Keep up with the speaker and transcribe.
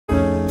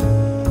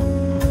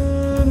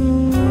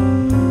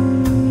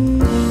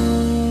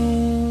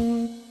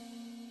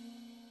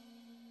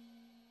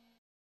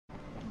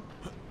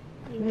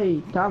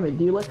Tommy,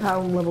 do you like how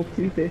I'm level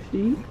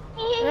 250?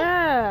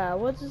 Yeah,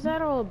 what is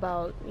that all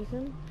about,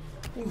 Ethan?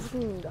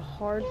 The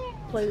hard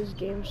play this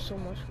game so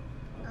much.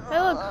 Hey,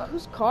 look,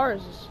 whose car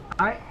is this?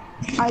 I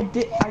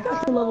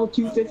got to level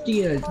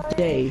 250 in a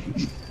day.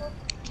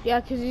 Yeah,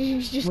 because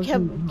you just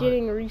kept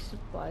getting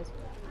resupplies.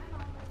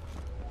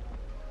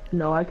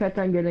 No, I kept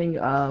on getting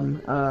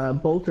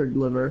boltered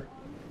liver.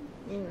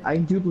 I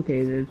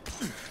duplicated.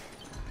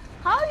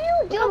 How do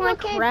you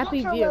duplicate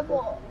crappy buffer vehicle.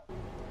 level?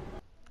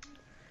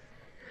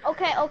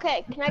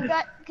 Okay. Can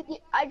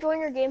I join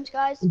your games,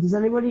 guys? Does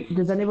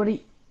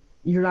anybody?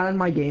 You're not in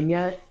my game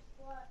yet?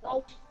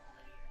 No.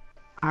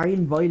 I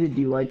invited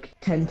you like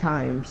 10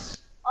 times.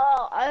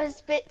 Oh, I was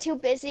a bit too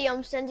busy.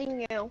 I'm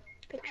sending you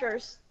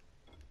pictures.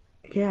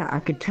 Yeah, I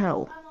could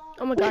tell.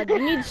 Oh my god, you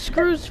need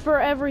screws for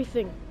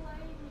everything.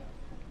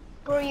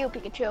 Who are you,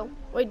 Pikachu?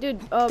 Wait,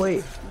 dude,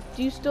 Wait.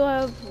 do you still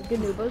have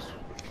Ganubas?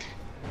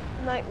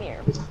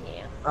 Nightmare.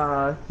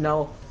 Yeah.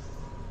 No.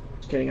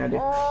 Just kidding, I do.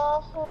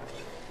 Oh.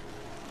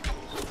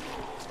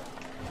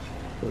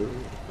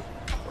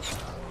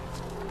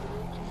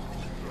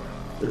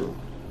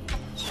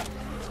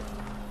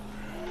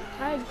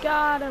 I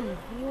got him.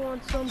 You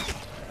want some?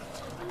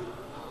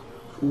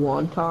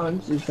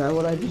 Wontons? Is that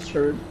what I just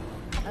heard?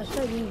 I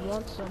said you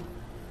want some.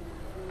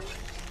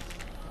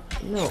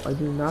 No, I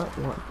do not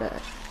want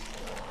that.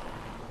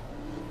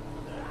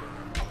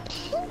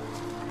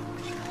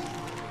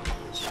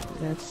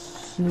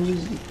 That's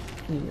snoozy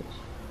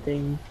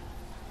thing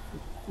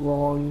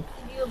wrong.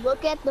 Did you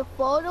look at the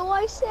photo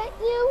I sent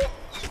you?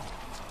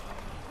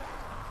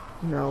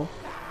 No.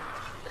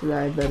 Cause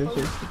I had better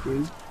things to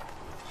do.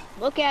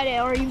 Look at it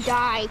or you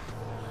die.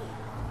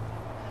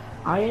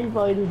 I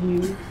invited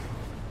you.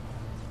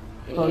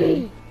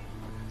 Honey.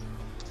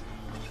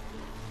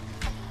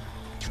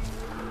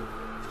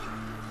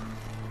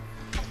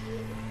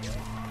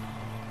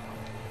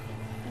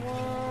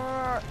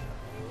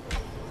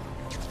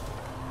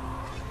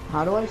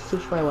 How do I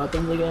switch my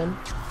weapons again?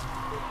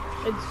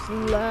 It's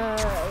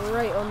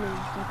right on the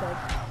D-pad.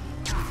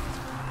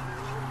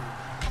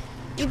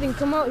 Ethan,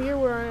 come out here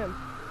where I am.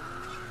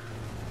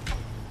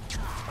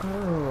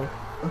 Oh,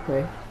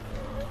 okay.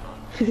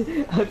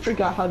 I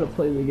forgot how to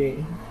play the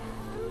game.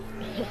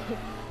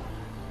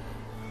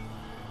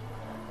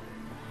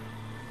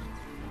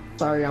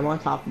 Sorry, I'm on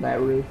top of that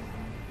roof.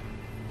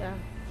 Yeah.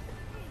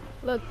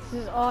 Look,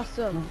 this is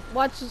awesome.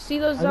 Watch, see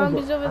those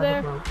zombies over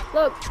there?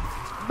 Look.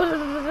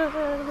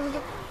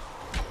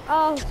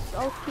 I'll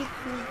keep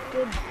you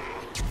good.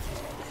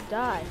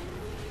 Die.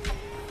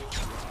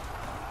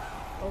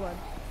 Hold on.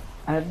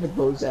 I have the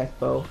Bozak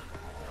bow.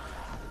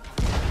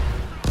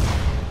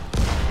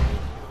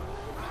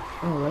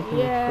 Oh, I can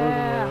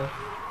Yeah.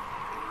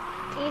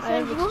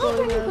 Ethan, do you have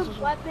any good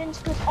weapons?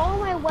 Because all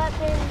my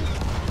weapons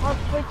are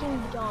freaking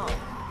dumb.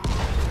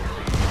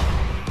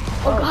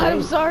 Oh god,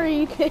 I'm sorry,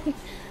 Ethan.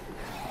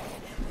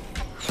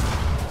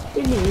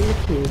 Didn't even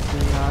kiss me,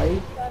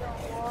 right?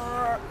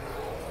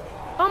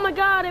 Oh my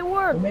god, it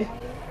worked!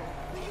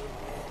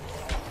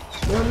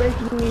 You're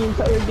making the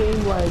entire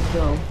game lag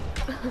though.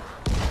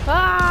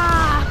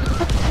 Ah!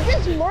 You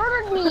just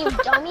murdered me, you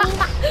dummy!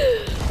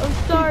 I'm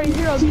sorry,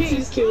 here, I'll You get you.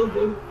 just killed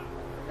him.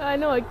 I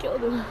know, I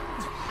killed him.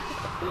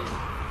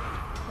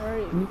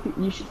 Alright.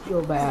 You should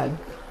feel bad.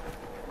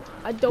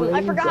 I don't.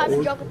 I forgot how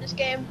to jump in this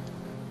game.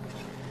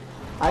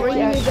 I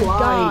can't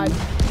fly.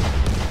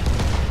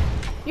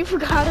 You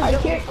forgot how to jump.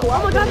 I can't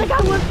fly. Oh my god, that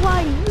guy was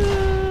flying!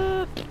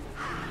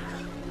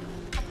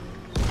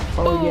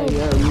 Oh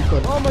yeah, you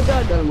could. Oh my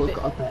god, gotta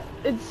look up.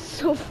 It's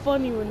so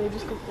funny when they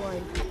just go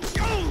flying.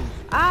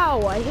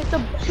 Ow! I hit the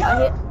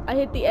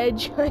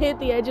edge. I hit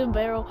the edge of the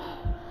barrel.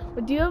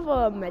 But do you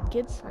have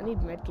medkits? I need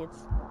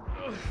medkits.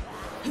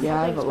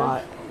 Yeah, I have a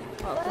lot.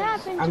 What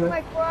happened to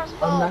my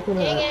crossbow?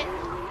 Dang it!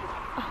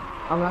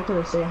 I'm not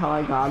gonna say how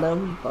I got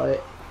them,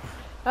 but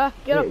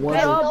get up, you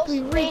no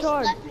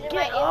retard! space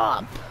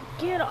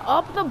Get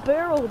up the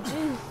barrel,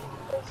 jeez.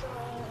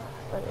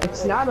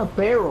 it's not a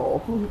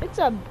barrel. It's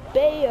a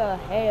bay of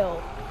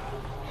hell.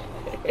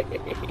 Hey,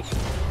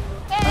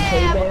 I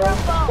have a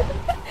crossbow!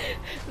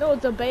 No,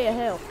 it's a bay of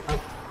hell.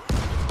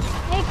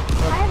 Nick,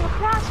 I have a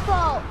crossbow!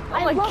 Oh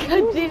I my love god,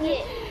 using dude,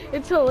 it.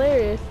 it's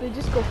hilarious. They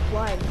just go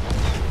flying.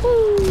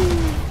 Woo.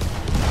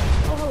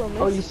 Oh, hello,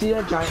 miss. Oh, you see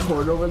that giant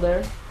horde over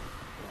there?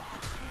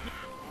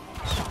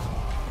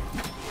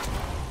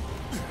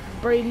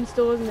 Braden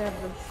still doesn't have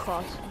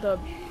the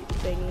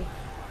thingy.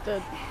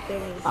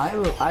 I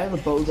have a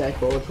Bozak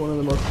bow. It's one of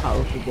the most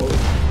powerful bows in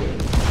the game.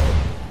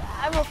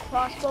 I have a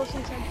crossbow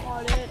since I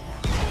bought it.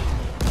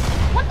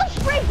 What the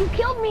frick? You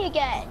killed me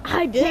again!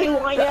 I did.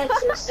 Why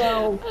that's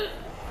yourself?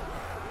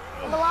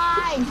 I'm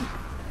alive!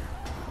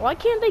 Why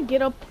can't they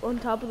get up on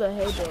top of the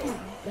hay bale?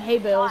 The hay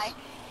bales. Why?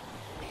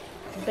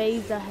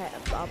 Bays the hay.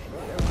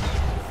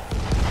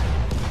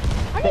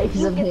 How did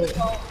you get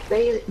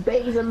the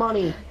Bags of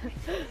money.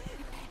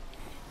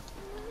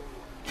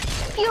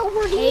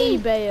 Hay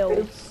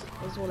bales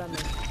is what I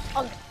meant.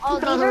 Oh,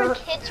 these are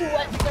kids who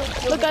went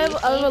to Look, I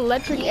have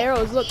electric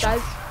arrows. Look,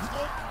 guys.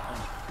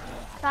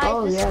 Guys,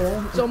 Oh this, yeah,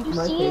 that's Jump.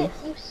 my you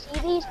face. see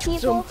these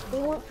people?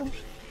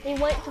 They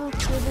went through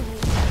puberty.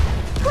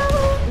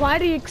 Why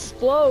do you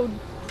explode?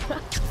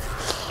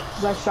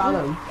 'Cause I shot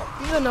him.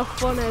 This is enough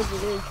fun as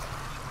it is.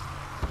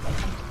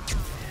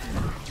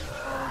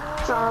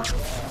 Shot him.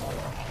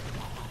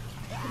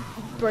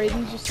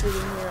 Braden's just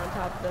sitting here on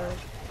top of the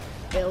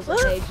bales of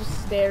hay,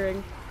 just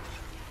staring.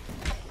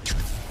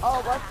 Oh,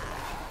 what?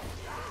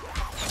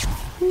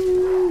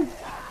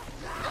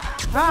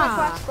 My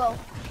Ah! crossbow.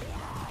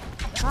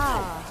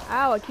 Ah!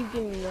 Ow, I keep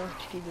getting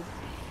electrocuted.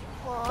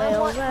 Well, I Bales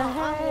want-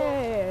 of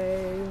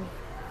hay.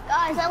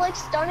 Guys, I like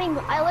stunning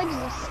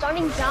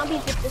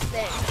zombies with this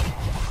thing.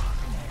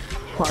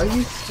 Why are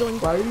you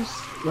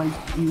like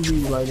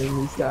UV lighting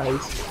these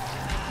guys?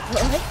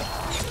 What?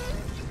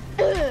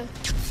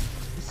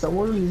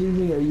 Someone is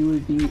using a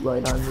UV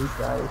light on these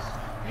guys.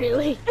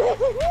 Really?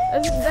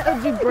 That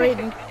would be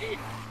Braden.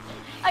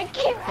 I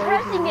keep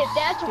pressing it,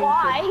 that's Stupid.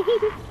 why.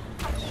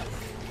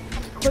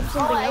 Clip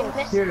something I else.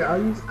 missed Here,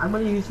 I'm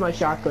gonna use my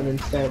shotgun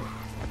instead.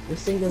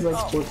 This thing does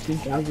like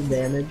 14,000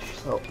 damage.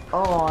 So,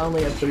 oh, I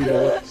only have 3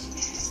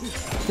 bullets.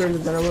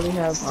 Turns out I only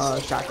have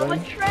shotgun.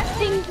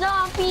 attracting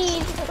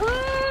zombies.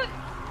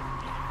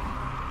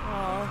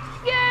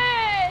 Aw.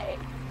 Yay!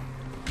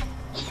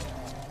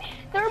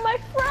 They're my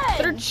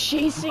They're friends.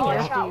 chasing Oh,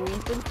 after no. you,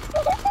 Ethan.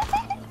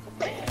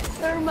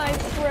 They're my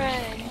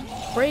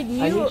friends.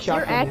 Braden, I need your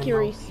shotgun ammo.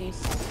 accuracy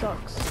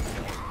sucks.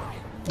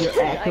 Your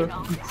I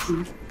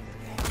accuracy.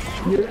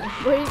 Your,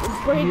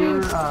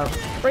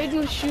 Braden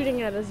was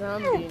shooting at a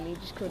zombie and he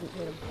just couldn't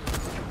hit him.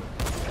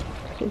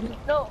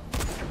 No,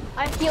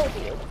 I healed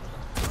you.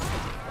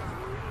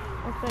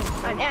 Oh,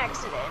 thanks. An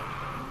accident.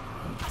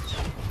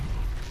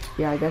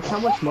 yeah, guess how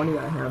much money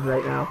I have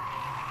right now?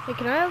 Hey,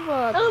 can I have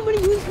I'm gonna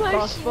use my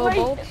crossbow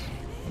strength. bolts?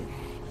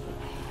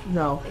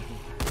 No,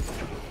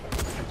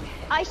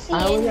 I see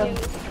I only in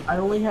you. I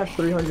only have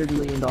 $300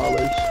 million.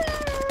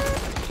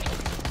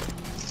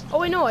 Oh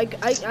wait, no, I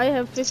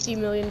have $50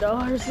 million.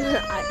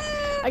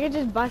 I could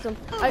just buy some.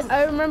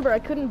 I remember I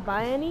couldn't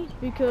buy any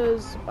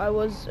because I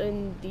was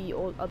in the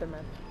other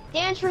map.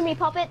 Dance for me,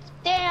 puppet.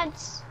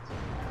 Dance.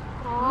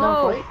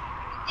 No.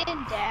 He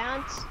didn't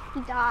dance. He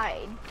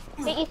died.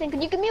 Hey, Ethan,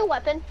 can you give me a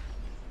weapon?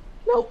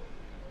 Nope.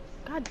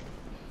 God,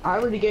 I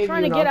already gave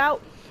trying you to get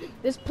out.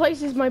 This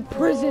place is my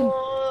prison.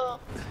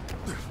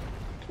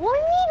 What do you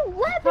mean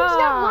weapons?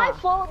 Not my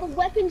fault. The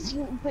weapons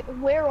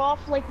wear off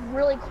like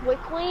really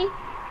quickly.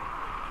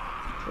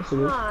 Yes, it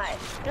is. God.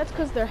 That's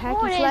because they're What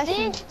hacky is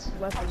slashing it?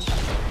 weapons.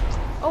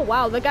 Oh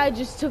wow, the guy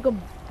just took a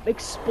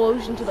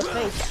explosion to the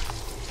face.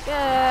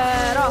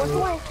 Get What off.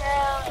 do I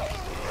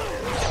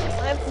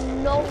have? I have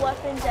no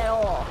weapons at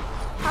all.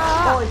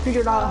 Oh, I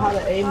figured out how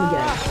to aim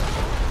again.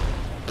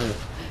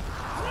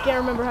 Can't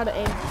remember how to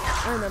aim.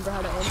 I remember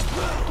how to aim.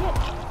 Get.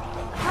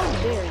 How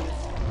dare you?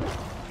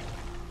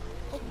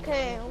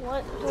 Okay,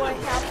 what do I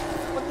have?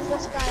 What does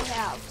this guy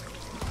have?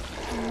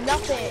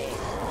 Nothing.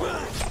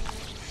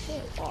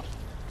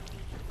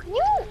 Can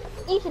you,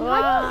 Ethan, why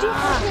don't you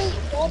have any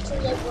vault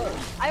deliver?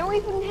 I don't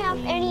even have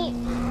any,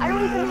 I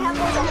don't even have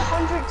like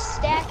 100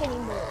 stack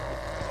anymore.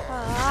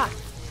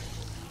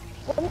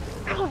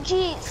 Oh,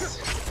 jeez.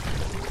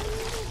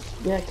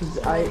 Yeah, cause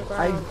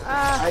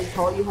I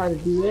taught you how to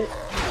do it,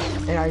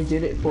 and I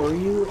did it for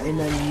you, and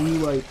then you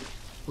like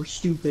were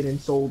stupid and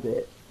sold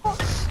it.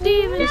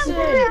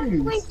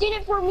 Stevenson! Wait, did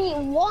it for me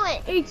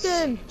once.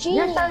 Ethan! Jeez.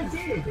 Yes, I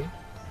did.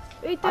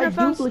 Ethan, I I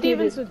found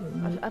duplicated-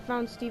 Stevenson. I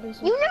found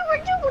Stevenson. You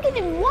never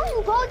duplicated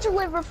one vault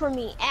deliver for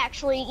me,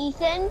 actually,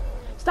 Ethan.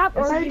 Stop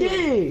Yes, I arguing.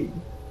 did.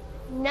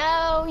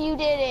 No, you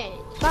didn't.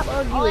 Stop All I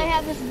arguing.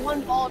 have is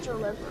one vault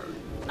deliver.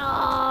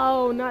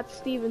 No, not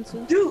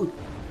Stevenson. Dude,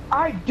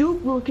 I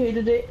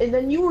duplicated it, and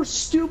then you were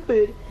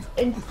stupid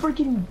and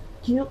freaking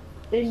killed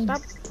and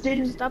Stop.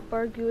 didn't Stop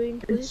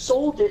arguing, and please.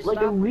 sold it like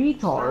a Stop.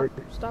 retard.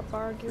 Stop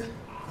arguing.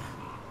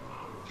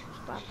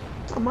 Stop.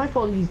 It's not my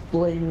fault he's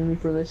blaming me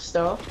for this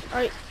stuff.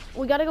 Alright,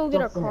 we gotta go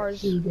get our Something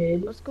cars. he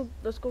did. Let's go,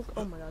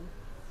 oh my god.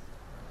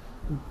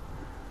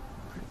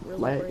 Really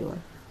Let- great.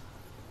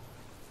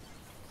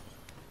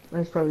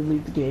 Let's probably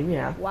leave the game,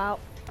 yeah. Wow.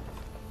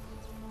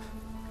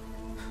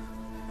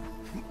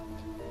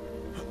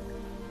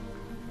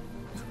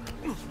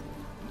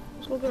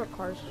 Let's go get our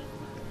cars.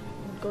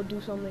 Go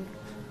do something.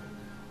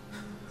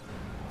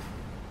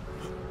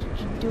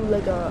 Should do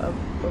like a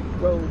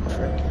road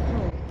trip.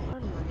 No,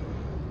 what am I doing?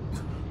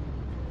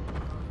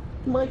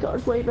 My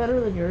car's way better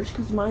than yours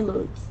because mine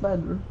looks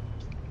better.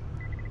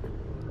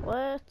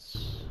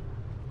 Let's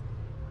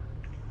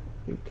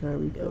Here, can I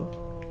read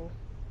go?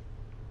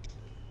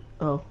 go.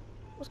 Oh.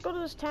 Let's go to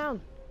this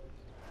town.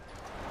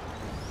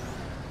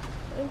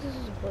 I think this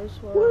is a place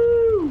where.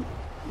 Woo!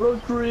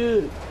 Road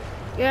trip!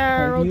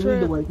 Yeah, Hey, road you lead the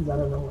trip. way because I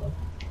don't know where.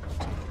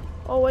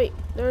 Oh wait,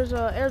 there's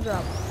a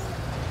airdrop.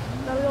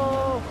 Gotta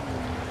go.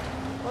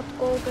 Let's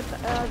go get the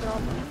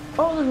airdrop.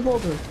 Oh, there's a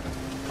boulder.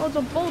 Oh, it's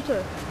a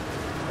bolter.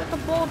 Get the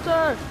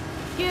bolter.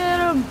 Get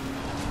him.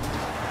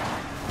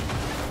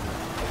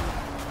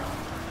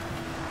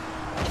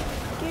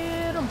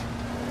 Get him.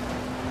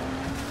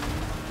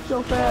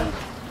 So fast.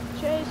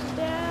 Chase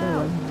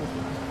down.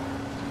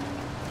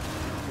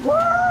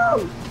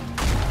 Whoa!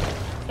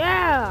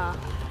 Yeah.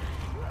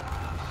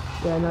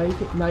 Yeah,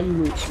 now you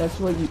loot. That's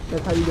how you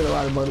get a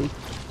lot of money.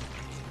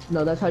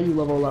 No, that's how you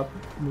level up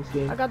in this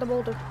game. I got the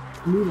boulder.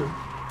 Loot him.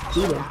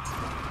 Loot him.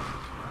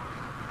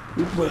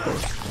 Loot worker.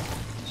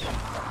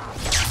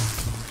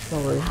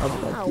 Don't worry, I'll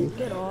protect Ow, you.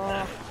 get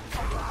off.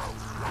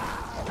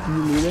 Did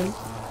you loot him?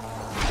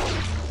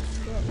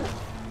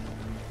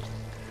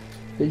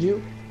 Did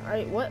you?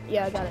 Alright, what?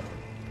 Yeah, I got it.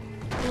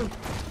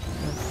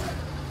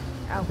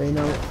 Ow. Okay,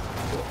 now.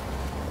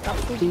 Got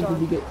food See, dog.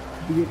 did you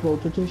get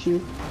culture tissue?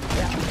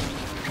 Yeah.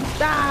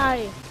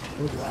 Die!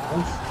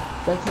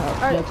 That's how.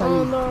 Alright, That's how on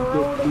you. the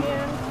road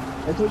again.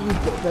 That's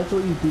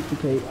what you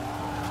duplicate. I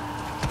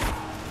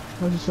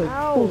was just like,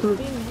 Ow, pull through.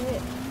 being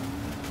hit.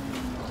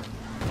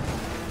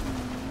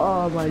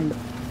 Oh my.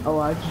 Oh,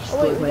 I just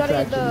Oh wait, split we my gotta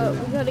get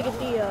traction. the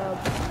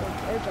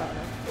airdrop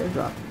now.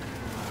 Airdrop.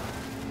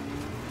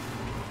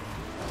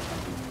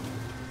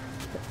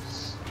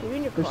 Are you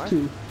in your There's car?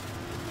 2.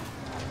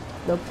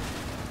 Nope.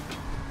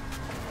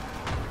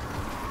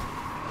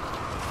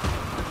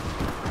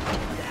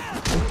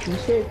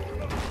 Escape.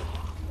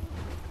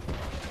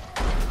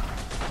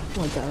 Oh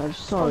my god, I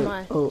just saw it.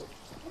 my. Oh.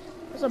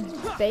 There's a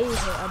bale here,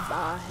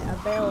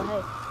 a bale of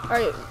hay.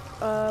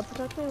 Alright,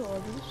 protect me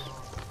all these.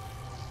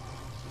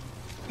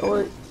 Oh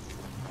wait.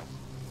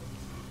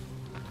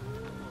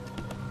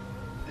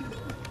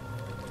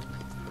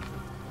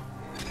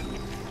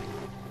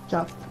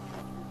 Chop.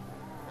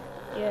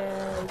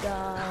 Yeah, we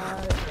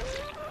got it.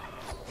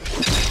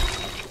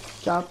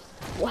 Chop.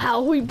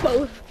 Wow, we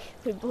both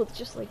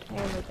just like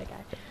hammered the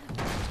guy.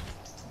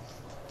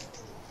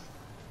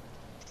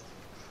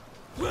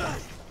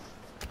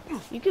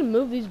 You can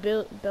move these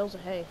bales of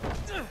hay.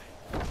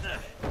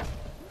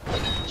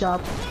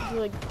 Chop. You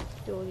like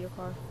do it with your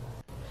car.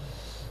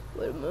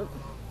 Wait a minute.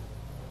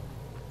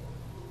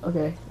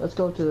 Okay, let's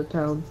go to the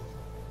town.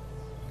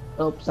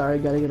 Oh, sorry,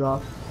 gotta get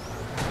off.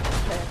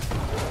 Okay.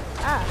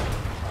 Ah.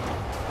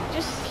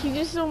 He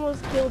just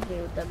almost killed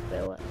me with that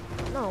bale.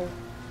 No.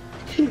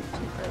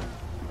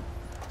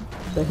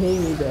 The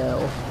hay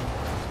bale.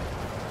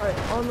 Alright,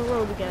 on the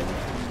road again.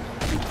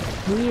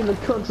 We in the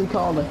country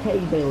call the hay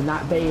bale,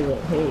 not bale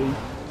it. Hay.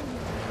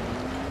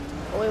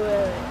 Oh,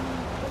 wait.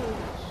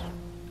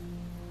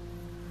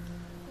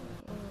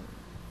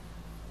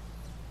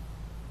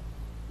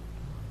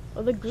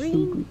 Oh, the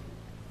green?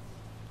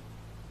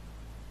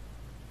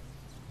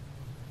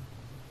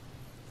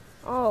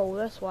 Oh,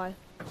 that's why.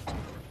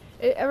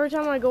 Every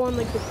time I go on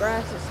like the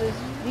grass, it says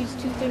these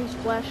 2 things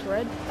flash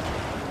red.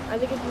 I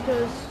think it's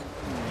because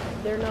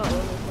they're not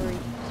level 3.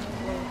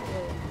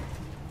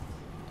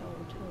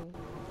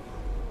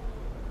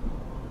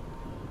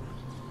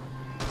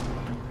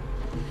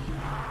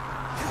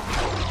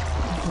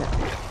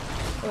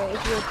 Wait,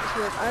 it's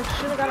weird. I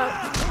should have got out.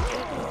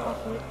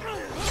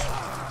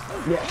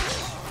 Yeah.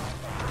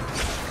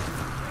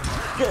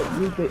 Good,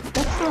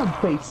 that's not a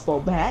baseball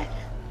bat.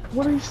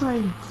 What are you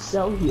trying to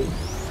sell here?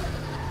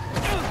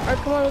 Alright,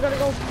 come on, we gotta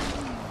go.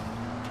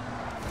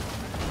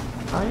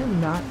 I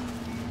am not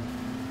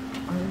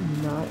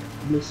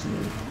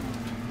listening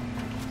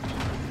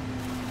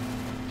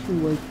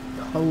to a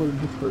colored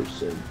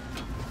person.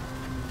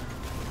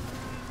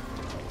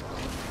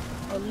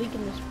 A leak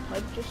in this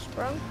pipe just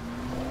sprung.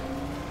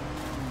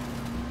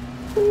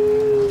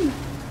 Woo!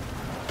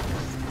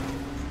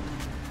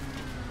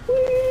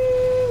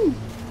 Woo!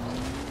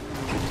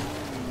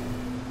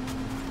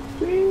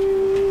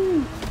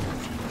 Woo!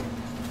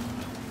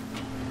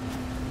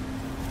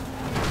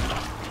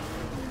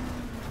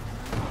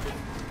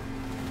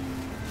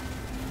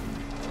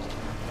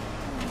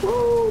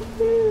 Oh,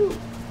 no.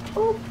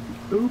 Oh,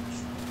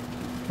 oops.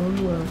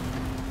 Oh, well.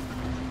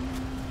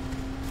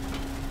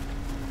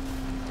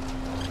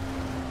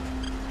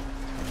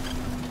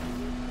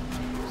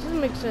 This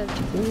doesn't make sense.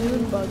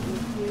 Dune buggy.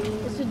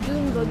 It's a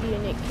dune buggy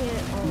and it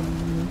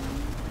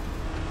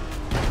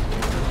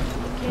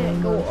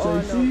can't go on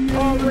a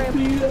ramp.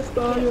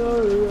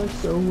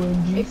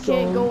 It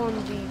can't go on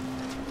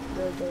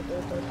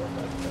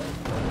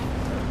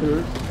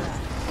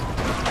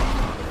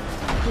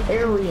the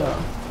area.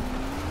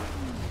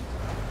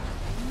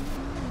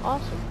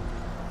 Awesome.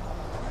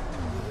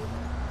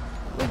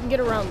 We can get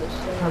around this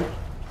thing.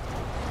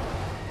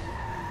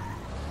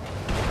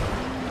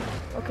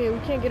 Okay, we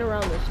can't get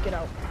around this. Get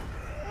out.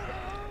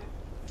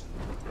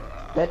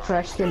 That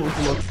trash can was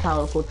the most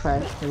powerful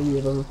trash can we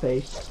have ever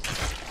faced.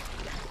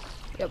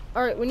 Yep.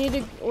 Alright,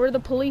 we're the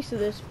police of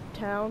this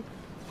town.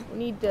 We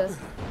need to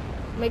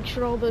make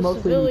sure all the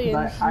Mostly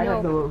civilians I know.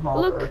 have the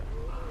revolver. Look!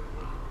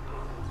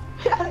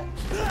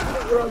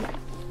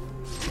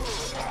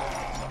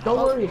 Don't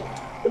worry,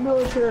 the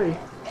military.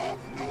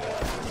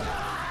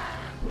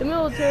 The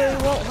military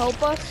won't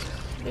help us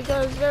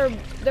because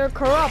they're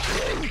corrupt.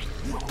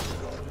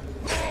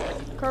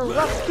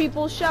 Corrupt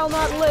people shall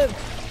not live.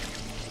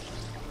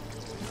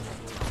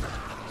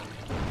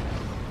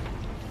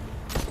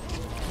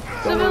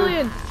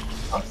 Civilian.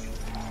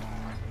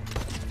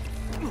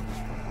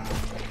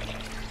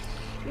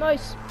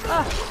 Nice.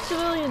 Ah.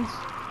 civilians.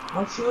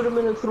 I'll shoot him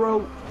in the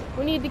throat.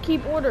 We need to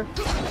keep order.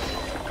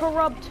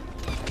 Corrupt.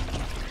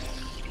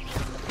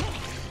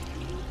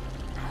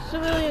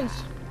 Civilians.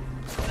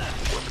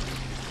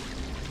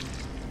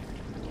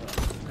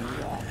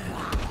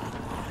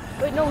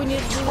 Wait, no, we need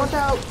to Watch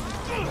out!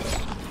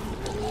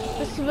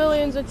 the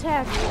civilians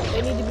attack.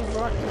 They need to be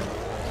brought to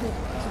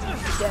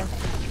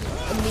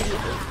death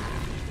immediately.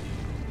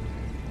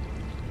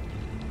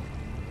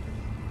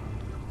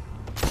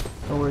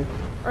 Don't worry.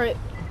 All right,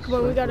 come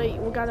on, we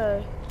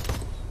gotta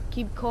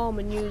keep calm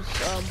and use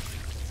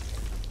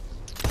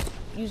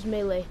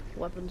melee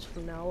weapons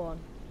from now on.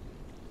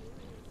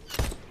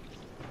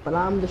 But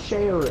I'm the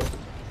sheriff.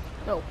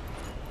 No,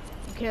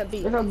 you can't be.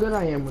 Look how good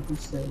I am with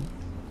this thing.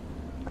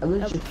 I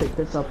literally just picked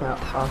this up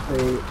off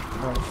the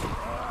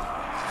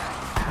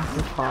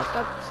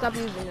top. Stop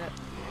using that.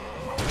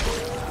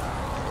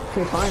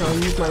 Okay, fine, I'll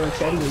use my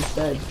machete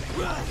instead.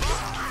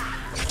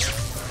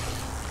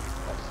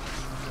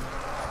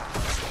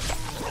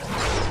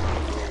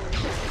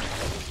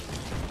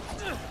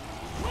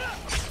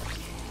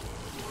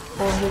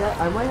 Oh, hey,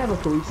 I might have a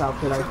police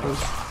outfit, I think.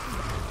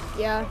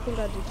 Yeah, I think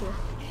I do too.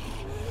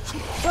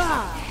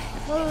 Ah!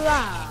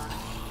 Ah!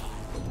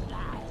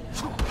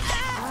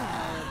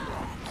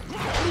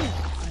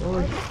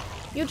 Oh,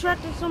 You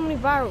attracted so many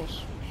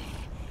virals.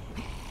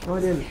 no, I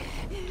didn't.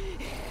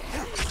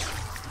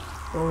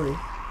 Don't worry.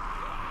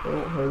 They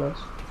won't hurt us.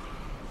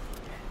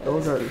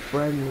 Those are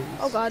friendly.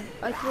 Oh god,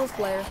 I threw a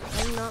flare.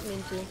 I did not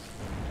mean to.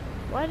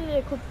 Why did I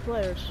equip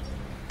flares?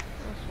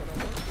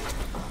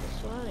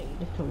 That's what I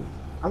need.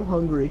 I'm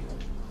hungry.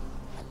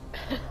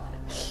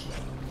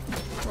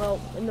 Well,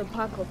 in the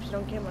apocalypse, you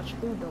don't get much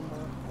food no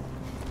more.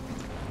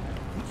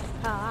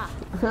 Ah!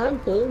 I'm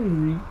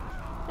hungry.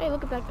 Hey,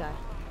 look at that guy.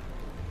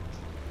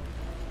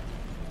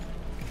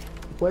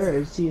 Where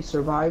is he? A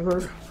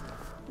survivor?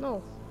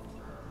 No.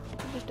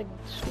 Just a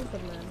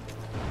stupid man.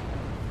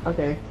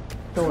 Okay.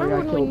 Don't worry,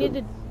 I killed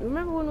him.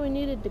 Remember when we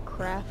needed to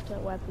craft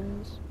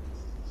weapons?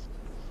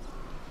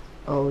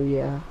 Oh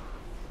yeah.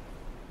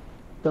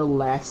 The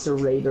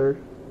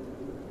lacerator.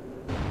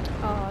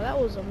 Oh, that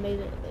was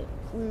amazing.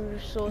 We were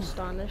so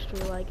astonished. We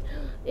were like,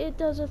 it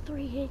does a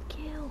 3-hit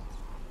kill.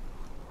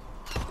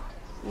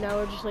 Now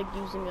we're just like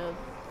using a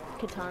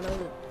katana.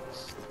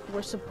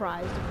 We're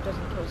surprised if it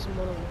doesn't kill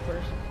someone on the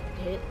first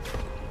hit.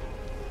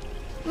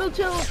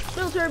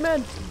 Military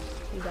man!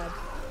 He died.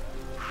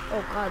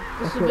 Oh god,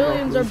 the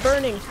civilians are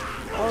burning.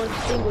 I'll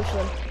extinguish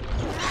them.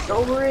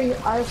 Don't worry,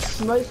 I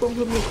snipe them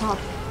from the top.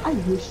 I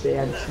wish they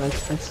had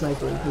a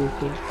sniper in here,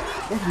 King.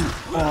 That'd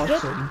be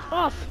awesome. Get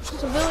off!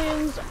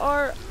 Civilians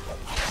are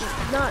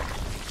not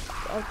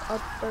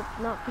they're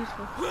not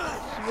peaceful.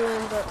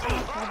 Civilians are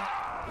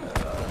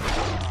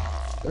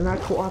They're not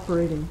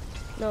cooperating.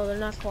 no, they're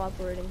not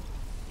cooperating.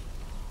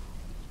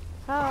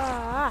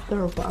 Ah!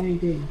 They're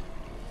fighting.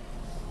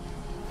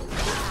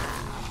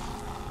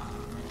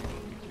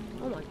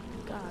 Oh my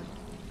god.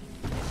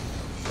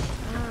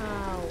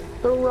 Ow.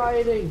 They're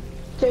rioting.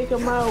 Take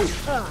them out.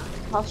 Ah.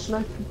 I'll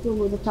snipe them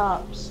with the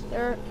tops.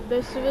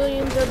 The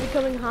civilians are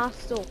becoming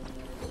hostile.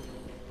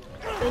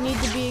 They need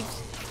to be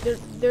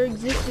their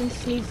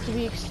existence needs to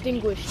be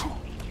extinguished.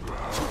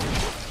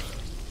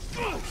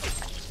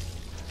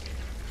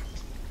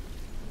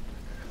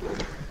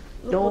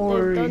 Look Don't what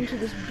worry. they've done to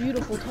this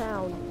beautiful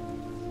town.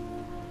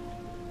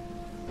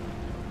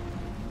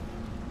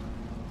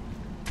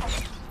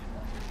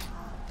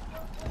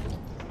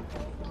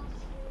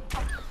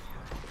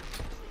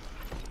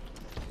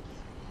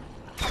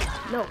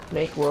 No.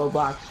 Make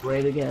Roblox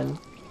great again.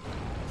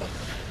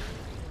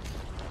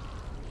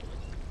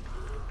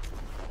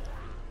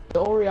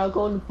 Don't worry, I'll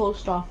go in the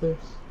post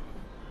office.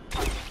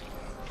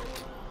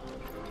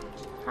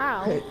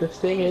 How? Okay, the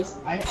thing is,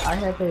 I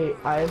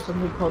have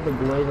something called the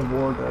Blade of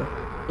Order.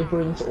 It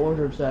brings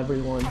order to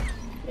everyone.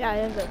 Yeah, I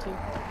have that too.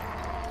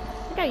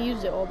 I think I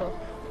used it all though.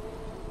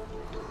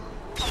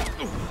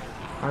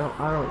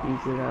 I don't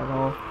use it at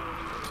all.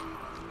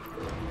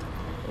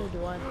 Oh,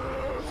 do I?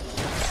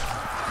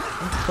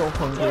 I'm so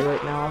hungry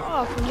right now.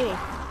 Oh, for me.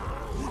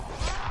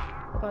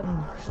 But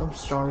I'm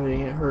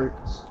starving, it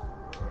hurts.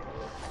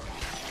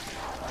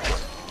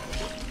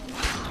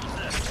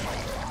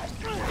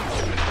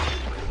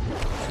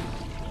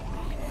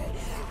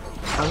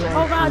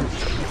 oh god,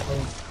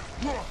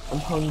 I'm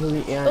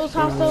hungry and those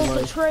hostiles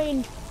are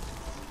trained.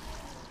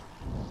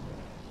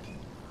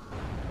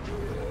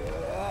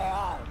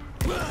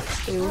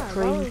 They were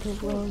trained to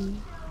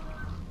run.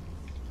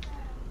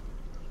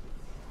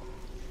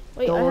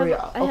 Wait, Don't worry,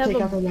 I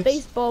have a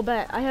baseball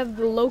bat. I have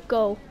the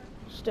Loco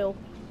still.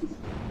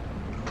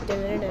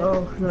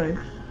 Oh, nice.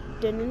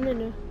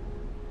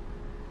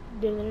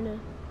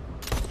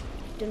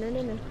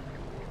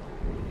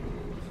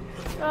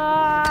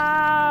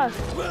 Ah!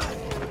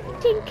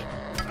 Tink!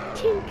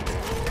 Tink!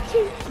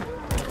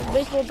 Tink! The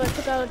baseball bat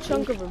took out a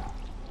chunk of him.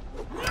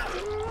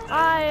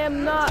 I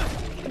am not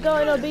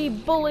going to be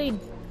bullied.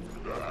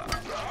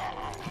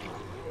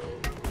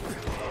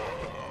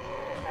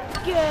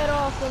 Get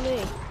off of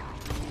me.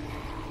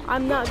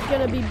 I'm not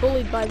gonna be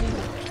bullied by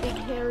these big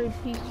carried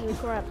pieces of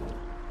crap.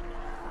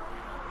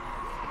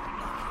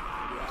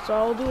 So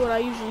I'll do what I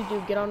usually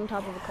do, get on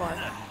top of a car.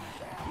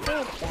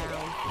 Get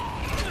down.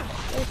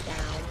 Get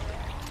down.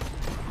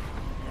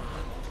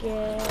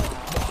 Get...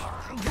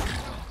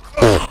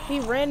 He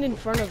ran in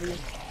front of you.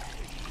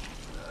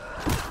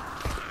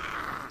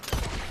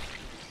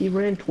 He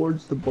ran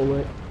towards the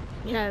bullet.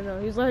 Yeah, I know.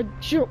 He's like,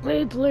 shoot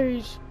me,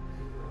 please.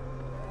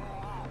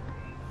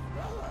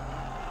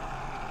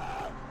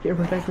 Here,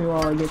 protect me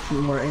while I get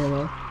some more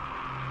ammo.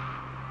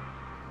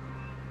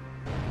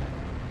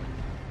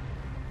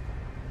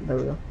 There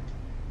we go.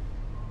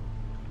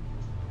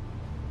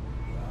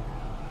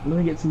 I'm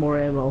gonna get some more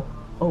ammo.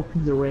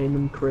 Opens a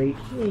random crate.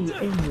 Hey,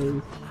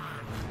 ammo.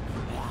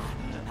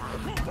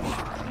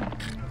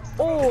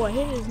 Oh, I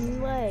hit his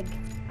leg.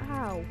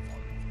 Ow.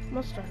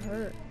 Must have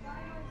hurt.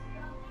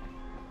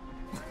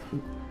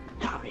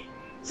 Zombie.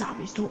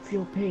 Zombies don't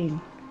feel pain.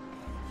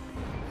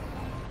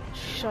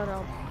 Shut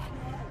up.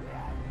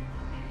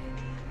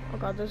 Oh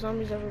god, there's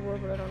zombies everywhere,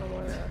 but I don't know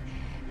where they are.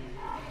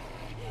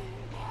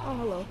 Oh,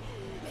 hello.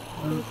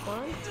 Can you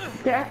fly?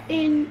 They're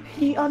in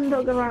the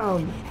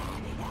underground.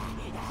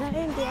 Is that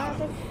in the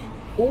attic?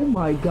 Oh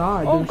my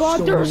god. Oh god,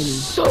 so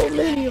there's many. so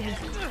many of them.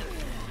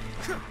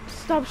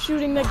 Stop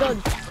shooting that gun.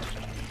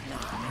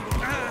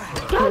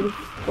 That is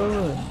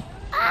fun.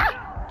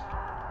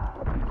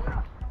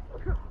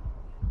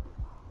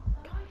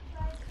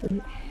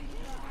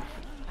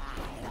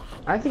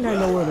 I think I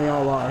know where they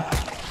all are.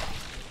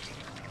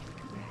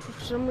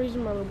 For some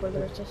reason, my little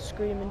brother just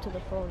scream into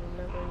the phone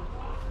whenever he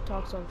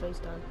talks on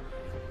FaceTime.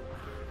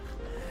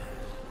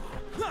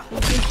 He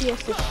thinks he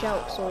has to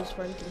shout so his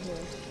friend can hear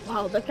him.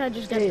 Wow, that guy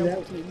just got Hey,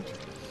 double teamed.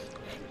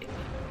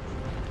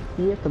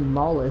 You get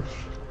demolished.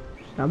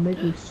 I'm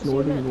making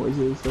snorting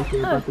noises like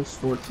you're about to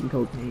snort some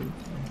cocaine.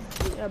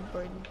 Yeah,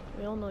 Braden.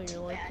 We all know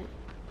you're like it.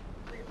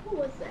 What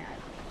was that?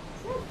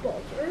 Is that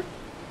Bolter?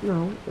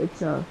 No,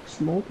 it's a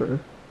smolter.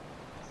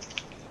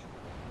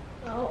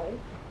 Oh.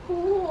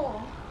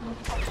 Cool.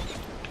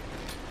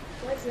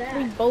 What's We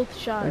that? both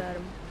shot at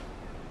him.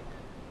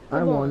 I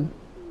Come won. on.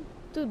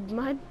 Dude,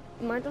 mine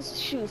doesn't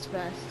shoot as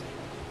fast.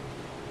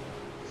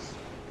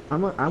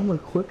 I'm a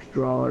quick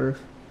drawer.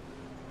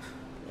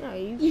 Yeah,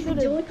 you Ethan, should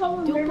do we have call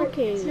him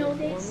duplicated it for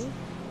nowadays? me.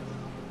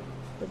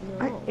 But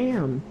I no.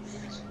 am.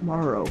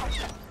 Tomorrow.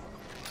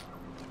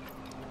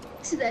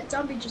 So that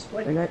zombie just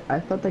went. I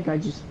thought that guy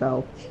just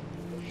fell.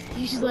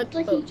 You just Looked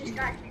let like he just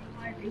got hit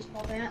by a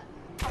baseball bat.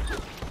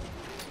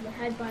 The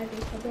head by a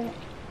baseball bat.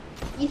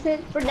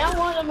 Ethan, from now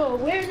on, I'm gonna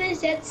wear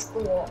this at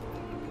school.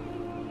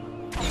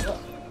 Do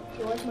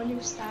you like my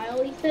new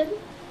style, Ethan?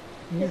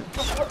 Yeah.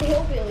 That's what the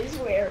hillbillies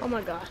wear. Oh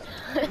my god.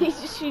 He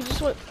just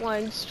went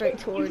flying straight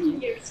towards you.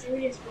 You're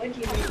serious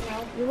wedgie right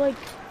now. You're like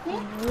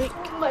Rick.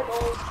 Oh my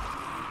balls.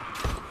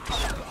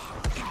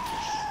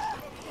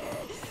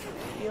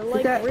 You're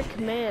like that- Rick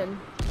Man.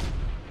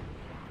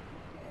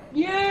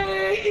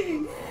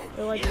 Yay!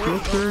 You're like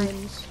Rick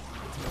Grimes.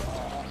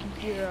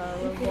 Your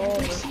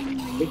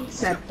revolver.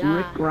 Except Die.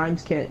 Rick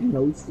Grimes can't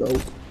no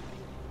scope.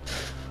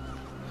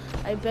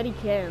 I bet he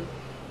can.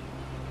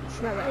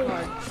 It's not that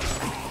hard.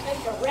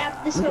 Time to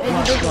wrap this And up. he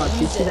doesn't Watch,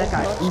 you use see it that as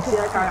guy? much. You see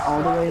that guy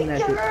all the way in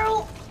that?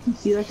 Girl! You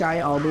see that guy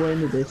all the way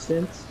in the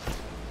distance?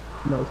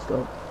 No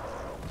scope.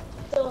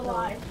 Still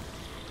alive.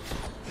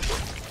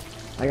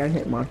 I got a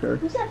hit marker.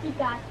 Who's that big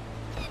guy?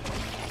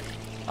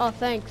 Oh,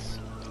 thanks.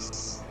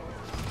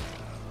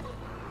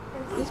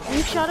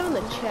 You shot him in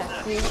the chest.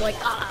 And he was like,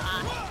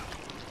 ah.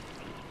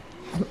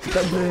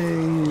 The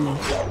bang.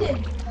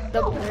 The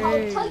I'll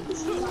pain. take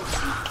this one.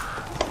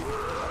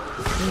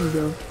 There you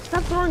go.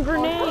 Stop throwing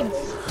grenades.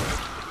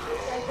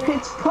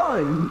 It's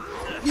fun.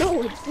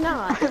 No, it's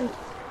not.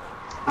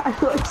 I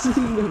like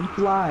seeing them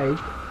fly.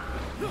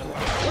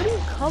 Where do you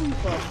come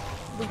from?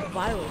 The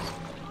virus.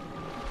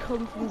 You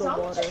come from the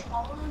water.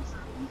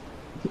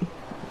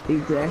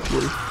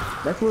 Exactly.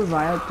 That's where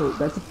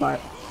that's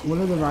one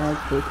of the violent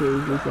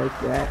caves is like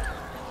that.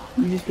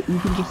 You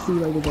can just see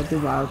like a bunch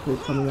of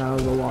violets coming out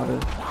of the water.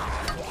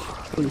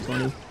 Pretty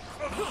funny.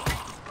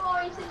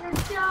 Oh, Ethan, you're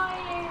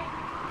dying.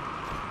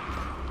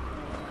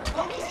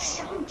 Oh, you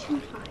shot him 2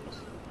 times.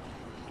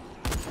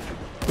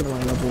 Get on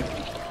my level.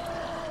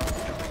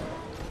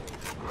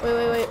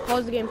 Wait.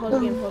 Pause the game. Pause the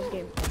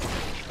game.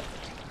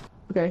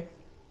 Okay.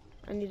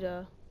 I need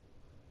a...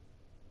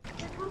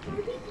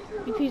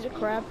 You piece of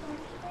crap.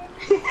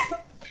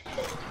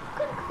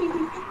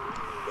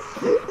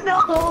 No,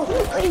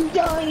 I'm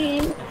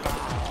dying.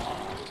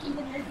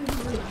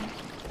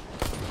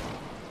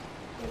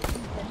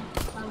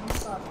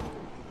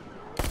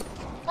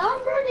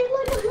 I'm running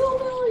like a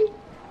hillbilly.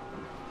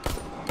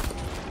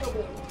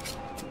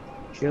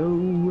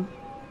 Joe.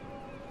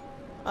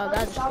 Oh,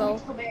 that just fell.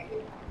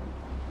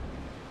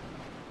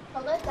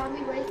 Oh, that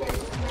zombie right there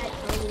is that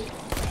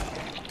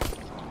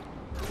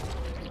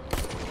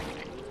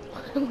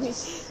zombie.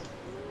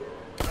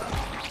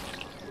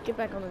 Get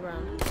back on the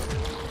ground.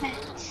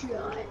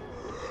 Headshot.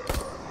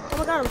 Oh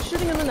my god, I'm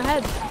shooting him in the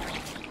head.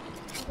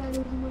 That is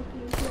looking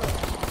good.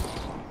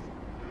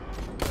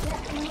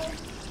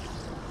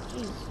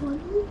 Jeez.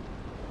 Funny.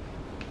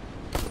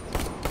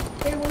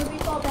 Hit her with a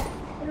baseball bat.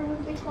 Hit her with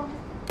a baseball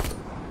hat.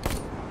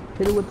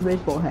 Hit it with the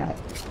baseball hat.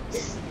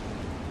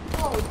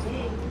 Oh,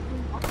 dang.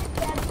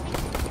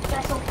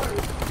 That's so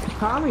funny.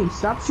 Tommy,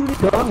 stop shooting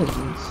guns.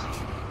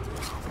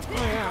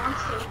 Oh yeah.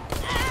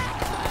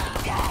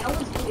 That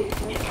was weird.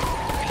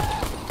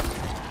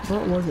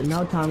 What was it?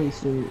 Now Tommy's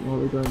shooting all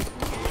the guns.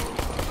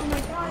 Oh my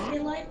gosh, they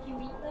like you,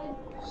 Ethan.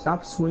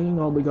 Stop swinging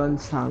all the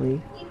guns,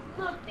 Tommy.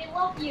 Look, they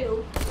love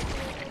you.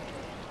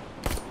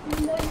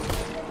 You know you're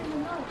living the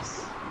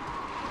nuts.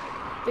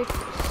 Big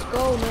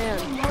skull man.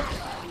 They love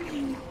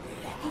you.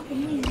 Ethan,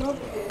 they love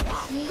you.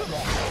 See?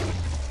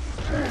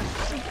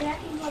 They're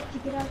backing up to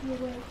get out of your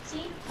way.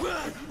 See?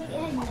 The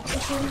end.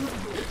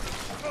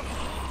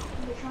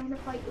 They're trying to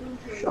fight you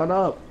into it. Shut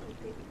up.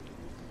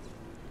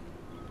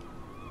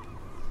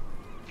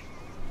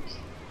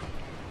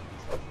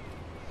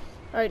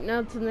 Alright,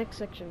 now to the next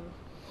section.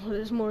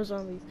 There's more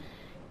zombies.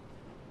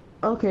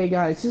 Okay,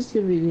 guys, this is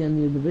gonna be the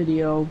end of the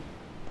video.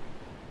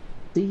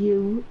 See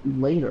you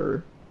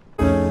later.